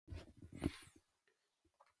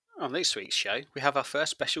On this week's show, we have our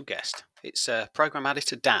first special guest. It's programme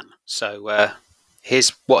editor Dan. So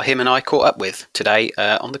here's what him and I caught up with today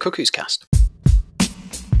on the Cuckoos Cast.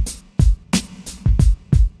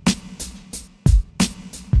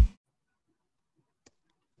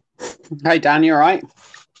 Hey Dan, you all right?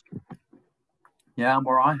 Yeah, I'm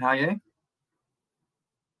all right. How are you?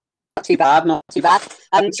 Not too bad, not too bad.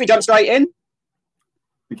 Should we jump straight in?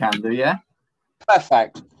 We can do, yeah.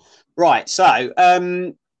 Perfect. Right, so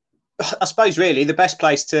I suppose really the best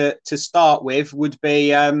place to start with would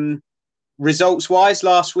be results-wise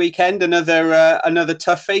last weekend. Another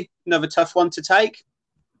toughie, another tough one to take.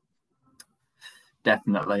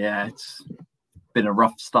 Definitely, yeah. It's been a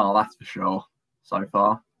rough start, that's for sure, so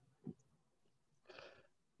far.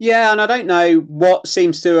 Yeah, and I don't know what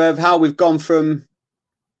seems to have how we've gone from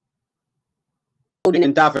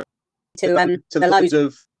and Daventry to the loads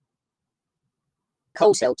of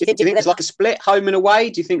Coleshill. Do you think there's like a split home and away?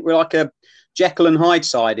 Do you think we're like a Jekyll and Hyde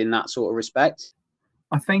side in that sort of respect?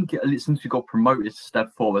 I think since we got promoted to Step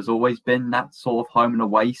 4, there's always been that sort of home and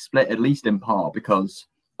away split, at least in part, because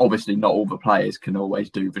obviously not all the players can always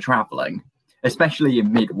do the travelling, especially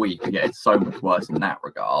in midweek. Yeah, it's so much worse in that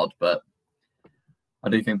regard, but I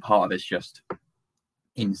do think part of it's just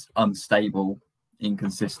unstable,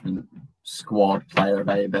 inconsistent squad player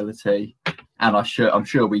availability. And I'm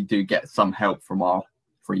sure we do get some help from our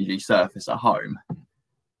 3G surface at home, of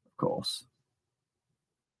course.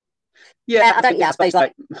 Yeah, I suppose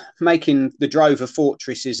like making the Drover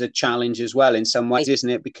Fortress is a challenge as well in some ways, isn't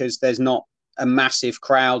it? Because there's not a massive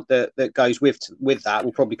crowd that goes with that.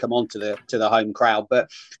 We'll probably come on to the home crowd.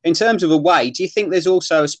 But in terms of away, do you think there's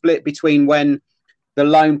also a split between when the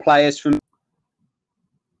loan players from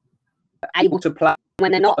able to play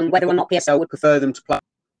when they're not, and whether or not PSL would prefer them to play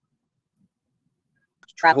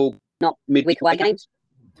travel, not midweek away games?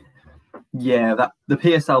 Yeah, that the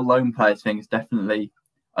PSL loan players thing is definitely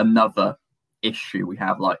another issue we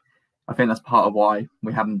have. Like, I think that's part of why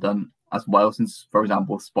we haven't done as well since, for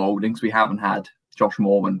example, Spalding's. We haven't had Josh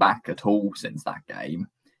Morgan back at all since that game,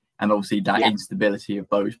 and obviously that instability of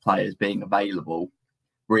those players being available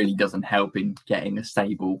really doesn't help in getting a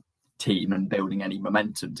stable team and building any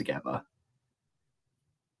momentum together.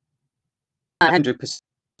 100%.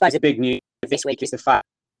 The big news this week is the fact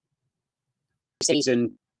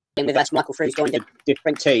season with us, Michael Frew's joined a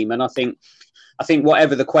different team, and I think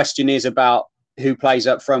whatever the question is about who plays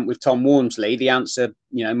up front with Tom Wormsley, the answer,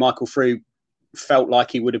 Michael Frew felt like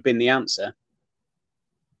he would have been the answer.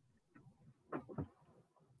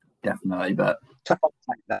 Definitely, but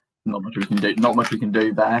not much we can do. Not much we can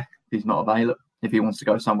do there. If he's not available. If he wants to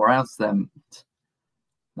go somewhere else, then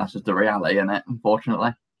that's just the reality, isn't it?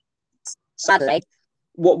 Unfortunately. Sadly,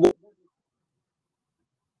 what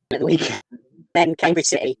at the weekend, then Cambridge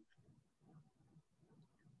City.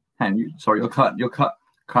 And you're cutting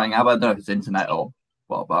out. I don't know if it's internet or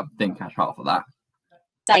well, but I didn't catch half of that.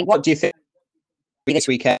 Saying, what do you think this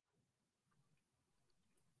weekend?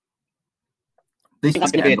 This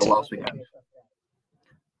weekend or last weekend?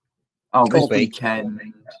 Oh, this weekend.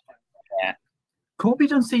 Yeah. Corby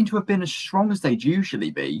doesn't seem to have been as strong as they'd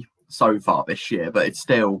usually be so far this year, but it's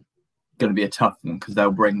still going to be a tough one because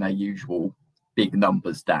they'll bring their usual big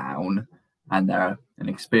numbers down and they're an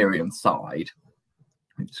experienced side.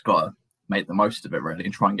 We've just got to make the most of it, really,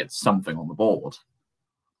 and try and get something on the board.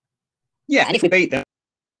 Yeah, and if we beat them,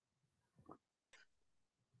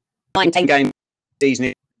 9-10 game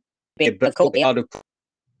season, but Corby out of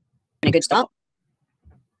a good start,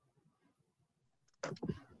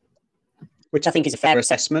 which I think is a fair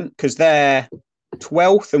assessment because they're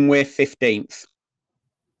 12th and we're 15th.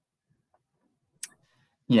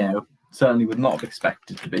 Yeah, certainly would not have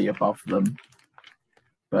expected to be above them,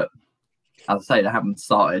 but as I say, they haven't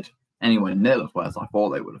started anywhere near as well as I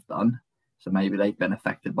thought they would have done. So maybe they've been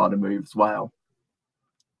affected by the move as well.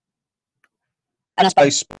 And I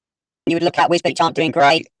suppose you would look at Wisbech aren't doing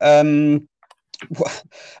great. I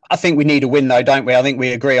think we need a win, though, don't we? I think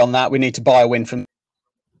we agree on that. We need to buy a win from.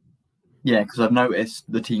 Yeah, because I've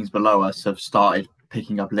noticed the teams below us have started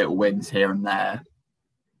picking up little wins here and there.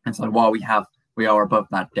 And so while we are above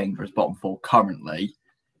that dangerous bottom four currently,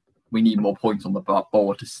 we need more points on the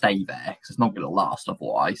board to stay there because it's not going to last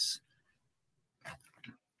otherwise.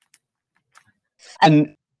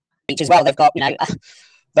 And as well, they've got,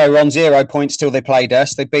 they were on 0 points till they played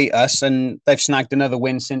us. They beat us and they've snagged another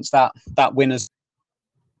win since that winner's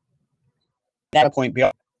their point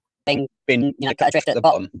beyond been cut adrift at the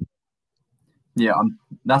bottom. Yeah,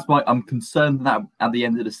 that's why I'm concerned that at the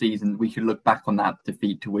end of the season we could look back on that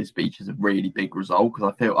defeat to Wisbech as a really big result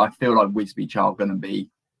because I feel like Wisbech are going to be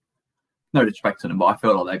no disrespect to them, but I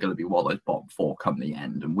feel like they're going to be one of those bottom four come the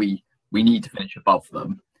end, and we need to finish above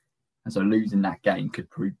them. And so losing that game could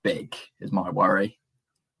prove big, is my worry.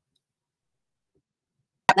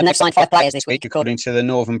 And they've signed 5 players this week, According to the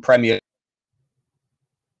Northern Premier.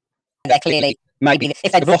 They're clearly, Maybe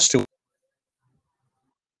if they'd lost to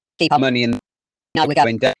keep up. money and Now we're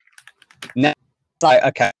going. debt. No, right,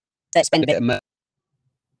 okay. Let's spend A bit of money.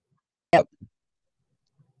 Yep.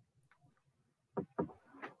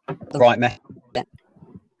 Right, mate.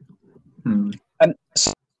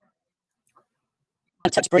 So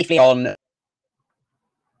I'll touch briefly on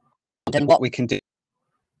what we can do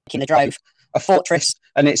in the Drove. a fortress,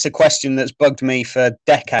 and it's a question that's bugged me for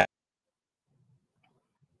decades.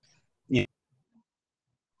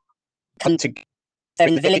 Come to they're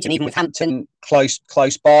in the village, and even with Hampton close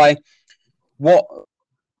by. What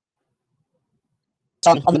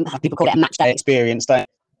on people call it a match day experience, don't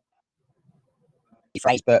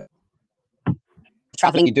phrase, but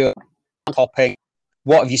travelling you do it on topic.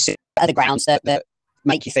 What have you seen at other grounds that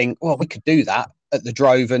make you think, well, we could do that at the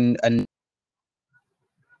Drove, and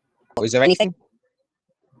is there anything?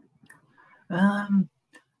 I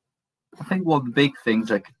think one of the big things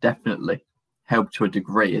that could definitely help to a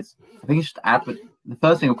degree is, I think it's just the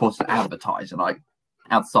first thing, of course, is advertising. Like,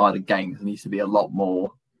 outside of games, there needs to be a lot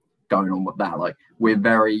more going on with that. Like, we're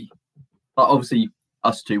very, obviously,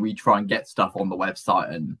 us two, we try and get stuff on the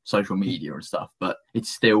website and social media and stuff, but it's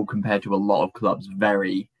still, compared to a lot of clubs,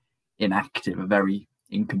 very inactive, a very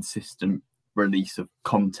inconsistent release of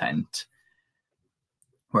content.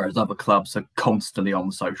 Whereas other clubs are constantly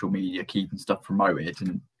on social media, keeping stuff promoted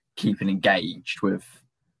and keeping engaged with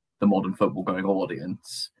the modern football going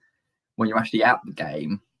audience. When you're actually at the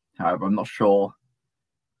game, however, I'm not sure.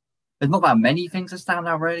 There's not that many things that stand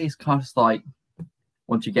out, really. It's kind of just like,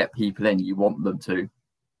 once you get people in, you want them to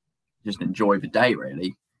just enjoy the day,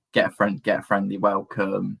 really. Get a friendly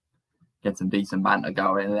welcome, get some decent banter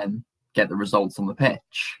going, and then get the results on the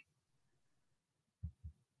pitch.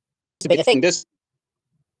 It's a bigger thing.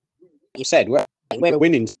 You said we're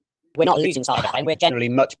winning. We're not losing side at home. We're Generally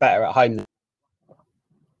much better at home.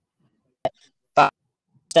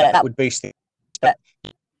 That would boost it.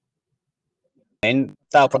 And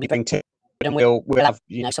they'll probably bring 2. And we'll have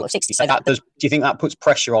sort of 60. So that does. Do you think that puts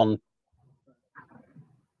pressure on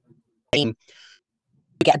team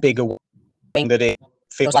to get a bigger thing that it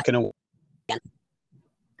feels like an award?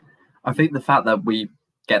 I think the fact that we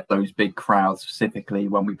get those big crowds, specifically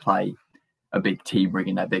when we play a big team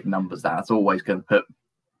bringing their big numbers, that's always going to put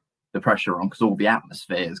the pressure on, because all the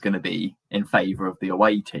atmosphere is going to be in favour of the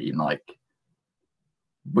away team. Like,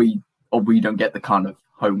 we don't get the kind of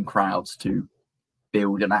home crowds to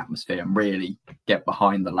build an atmosphere and really get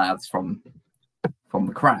behind the lads from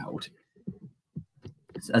the crowd.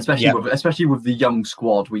 Especially with the young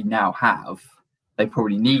squad we now have, they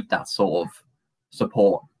probably need that sort of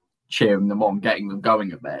support, cheering them on, getting them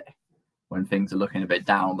going a bit when things are looking a bit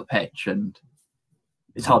down on the pitch. And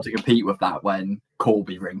it's hard to compete with that when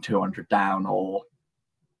Corby ring 200 down or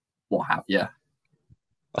what have you.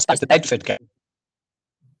 I suppose the Bedford game.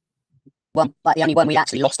 Well, like the only one we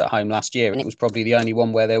actually lost at home last year, and it was probably the only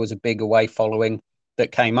one where there was a big away following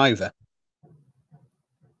that came over.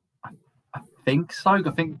 I think so. I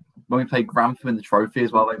think when we played Grantham in the trophy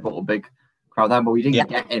as well, they brought a big crowd there, but we didn't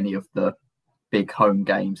get any of the big home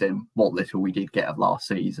games in what little we did get of last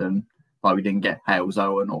season. Like, we didn't get Hales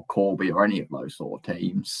Owen or Corby or any of those sort of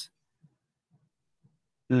teams.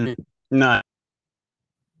 No.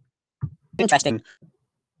 Interesting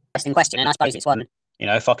question, and I suppose it's one.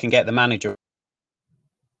 If I can get the manager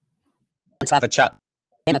to have a chat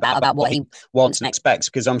him about what he wants and expects,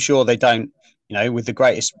 because I'm sure they don't, with the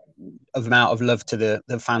greatest amount of love to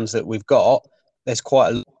the fans that we've got, there's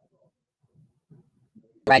quite a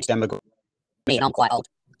demographic. Me, and I'm quite old.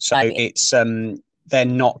 So it's they're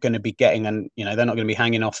not going to be getting, and they're not going to be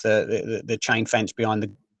hanging off the chain fence behind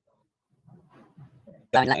the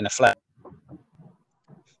in a flat,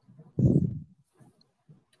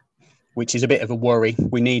 which is a bit of a worry.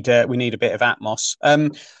 We need a bit of atmos.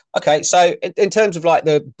 Okay, so in terms of like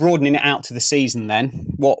the broadening it out to the season, then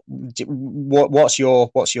what's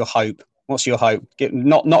your hope? What's your hope?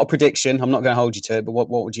 Not a prediction. I'm not going to hold you to it, but what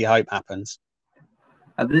would you hope happens?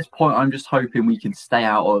 At this point, I'm just hoping we can stay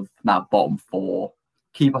out of that bottom 4,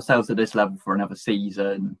 keep ourselves at this level for another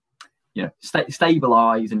season.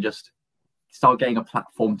 Stabilise and just start getting a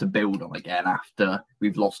platform to build on again after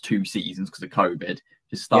we've lost 2 seasons because of COVID.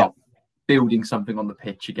 Just start building something on the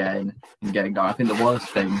pitch again and getting going. I think the worst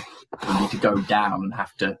thing would be to go down and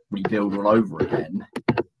have to rebuild all over again.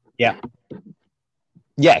 Yeah,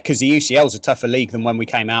 because the UCL is a tougher league than when we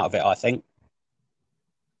came out of it, I think.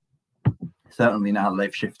 certainly now that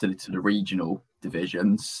they've shifted it to the regional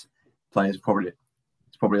divisions, players it's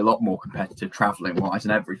probably a lot more competitive travelling wise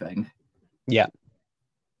and everything. Yeah.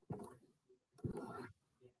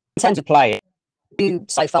 In terms of play, Who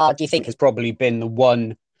so far do you think has probably been the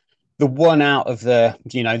one out of the,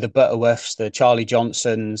 the Butterworths, the Charlie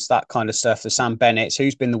Johnsons, that kind of stuff, the Sam Bennett's,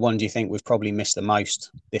 who's been the one do you think we've probably missed the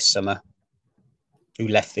most this summer? Who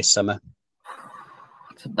left this summer?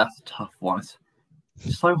 That's a tough one.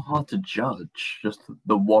 It's so hard to judge just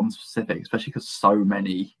the one specific, especially because so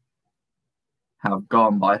many have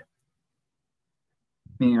gone by. I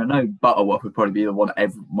mean, I know Butterworth would probably be the one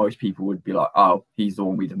most people would be like, oh, he's the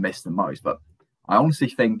one we'd have missed the most. But I honestly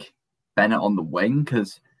think Bennett on the wing,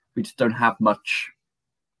 because we just don't have much.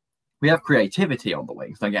 We have creativity on the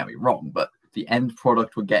wings, don't get me wrong, but the end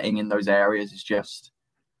product we're getting in those areas is just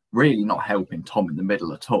really not helping Tom in the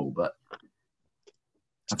middle at all. But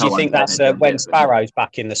do you think that's when Sparrow's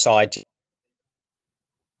back in the side?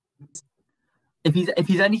 If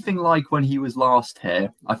he's anything like when he was last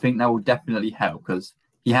here, I think that will definitely help, because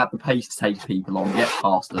he had the pace to take people on, get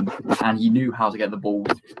past them, and he knew how to get the ball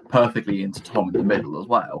perfectly into Tom in the middle as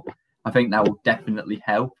well. I think that will definitely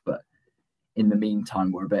help, but in the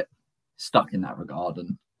meantime, we're a bit stuck in that regard,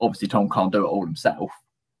 and obviously Tom can't do it all himself.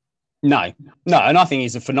 No, and I think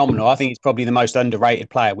he's a phenomenal. I think he's probably the most underrated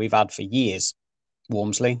player we've had for years,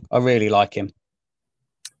 Walmsley. I really like him.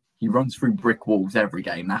 He runs through brick walls every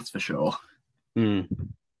game, that's for sure. Mm.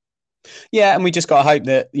 Yeah, and we just got to hope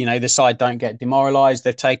that, the side don't get demoralised.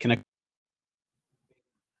 They've taken and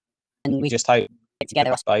we just hope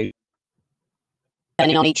together, I suppose,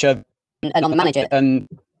 depending on each other and on the manager. And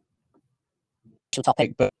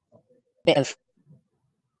topic, but there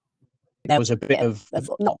was a bit of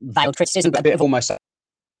not veiled criticism, but a bit of almost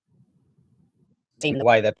the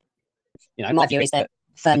way that, my view is that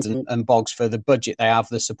Ferns and Boggs, for the budget they have,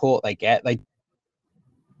 the support they get,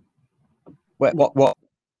 what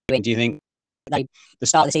do you think? The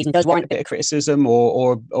start of the season does warrant a bit of criticism,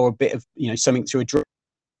 or a bit of something to address.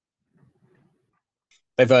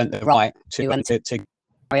 They've earned the right to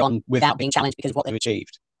carry on without being challenged because of what they've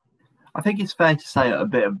achieved. I think it's fair to say a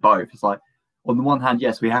bit of both. It's like, on the one hand,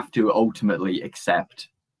 yes, we have to ultimately accept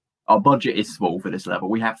our budget is small for this level.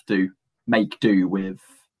 We have to make do with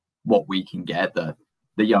what we can get, the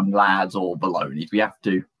young lads or balonies. We have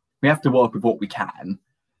to work with what we can.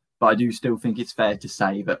 But I do still think it's fair to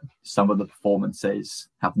say that some of the performances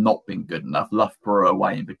have not been good enough. Loughborough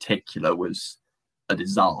away in particular was a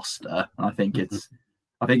disaster. And I think it's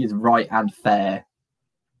right and fair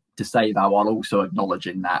to say that, while also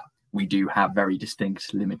acknowledging that we do have very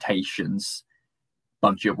distinct limitations,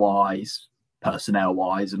 budget-wise,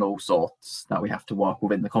 personnel-wise, and all sorts that we have to work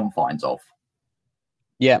within the confines of.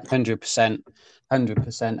 Yeah, 100%.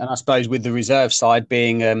 And I suppose with the reserve side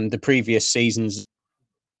being the previous seasons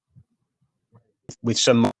with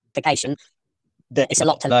some modification, that it's a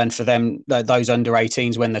lot to learn for them, those under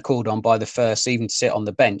 18s, when they're called on by the first, even to sit on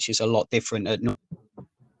the bench is a lot different at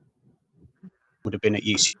would have been at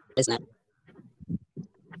UC, isn't it?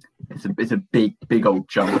 It's a big old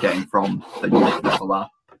jump getting from the youth level up.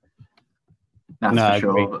 That's for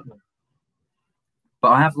sure. But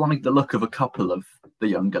I have liked the look of a couple of the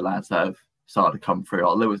younger lads that have started to come through.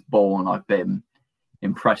 Like Lewis Bourne, I've been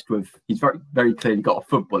impressed with. He's very, very clearly got a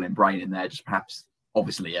footballing brain in there. Just perhaps,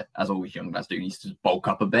 obviously, as always young lads do, needs to bulk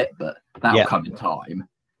up a bit, but that'll come in time.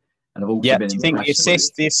 And I've also been. Do you think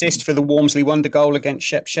the assist for the Walmsley wonder goal against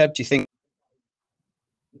Shep? Do you think?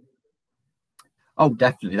 Oh,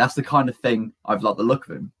 definitely. That's the kind of thing I've liked the look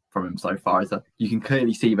of him from him so far. Is that you can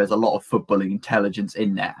clearly see there's a lot of footballing intelligence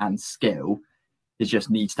in there and skill. It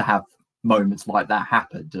just needs to have moments like that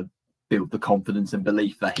happen to build the confidence and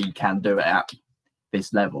belief that he can do it at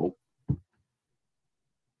this level.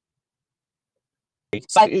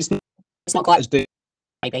 So it's not quite as big,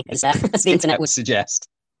 maybe, as the internet would suggest.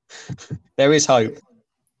 There is hope.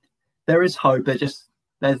 There is hope. There's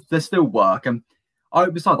still work. And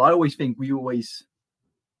besides, I always think we always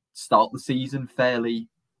start the season fairly.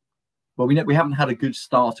 Well, we haven't had a good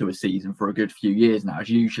start to a season for a good few years now. It's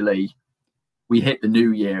usually we hit the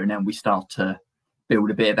new year and then we start to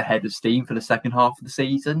build a bit of a head of steam for the second half of the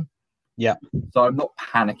season. Yeah. So I'm not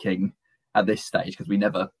panicking at this stage because we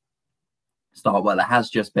never start well. It has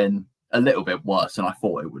just been a little bit worse than I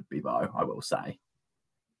thought it would be, though, I will say.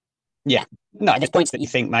 Yeah. No, there's points that you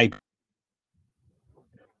think maybe.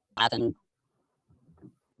 And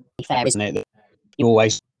fair, isn't it? That you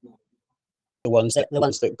always the ones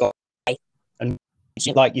that got, and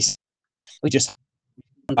like you said, we just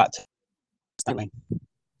come back to, don't we?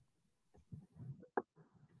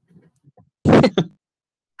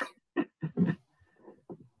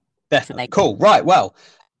 Definitely. Cool. Right. Well,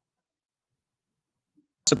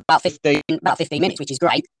 It's about 15 minutes, which is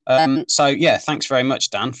great. so yeah, thanks very much,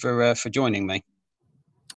 Dan, for joining me.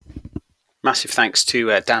 Massive thanks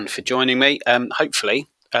to Dan for joining me. Hopefully,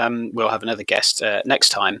 we'll have another guest next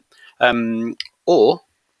time, or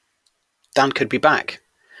Dan could be back.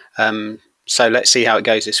 So let's see how it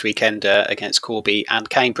goes this weekend against Corby and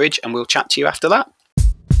Cambridge, and we'll chat to you after that.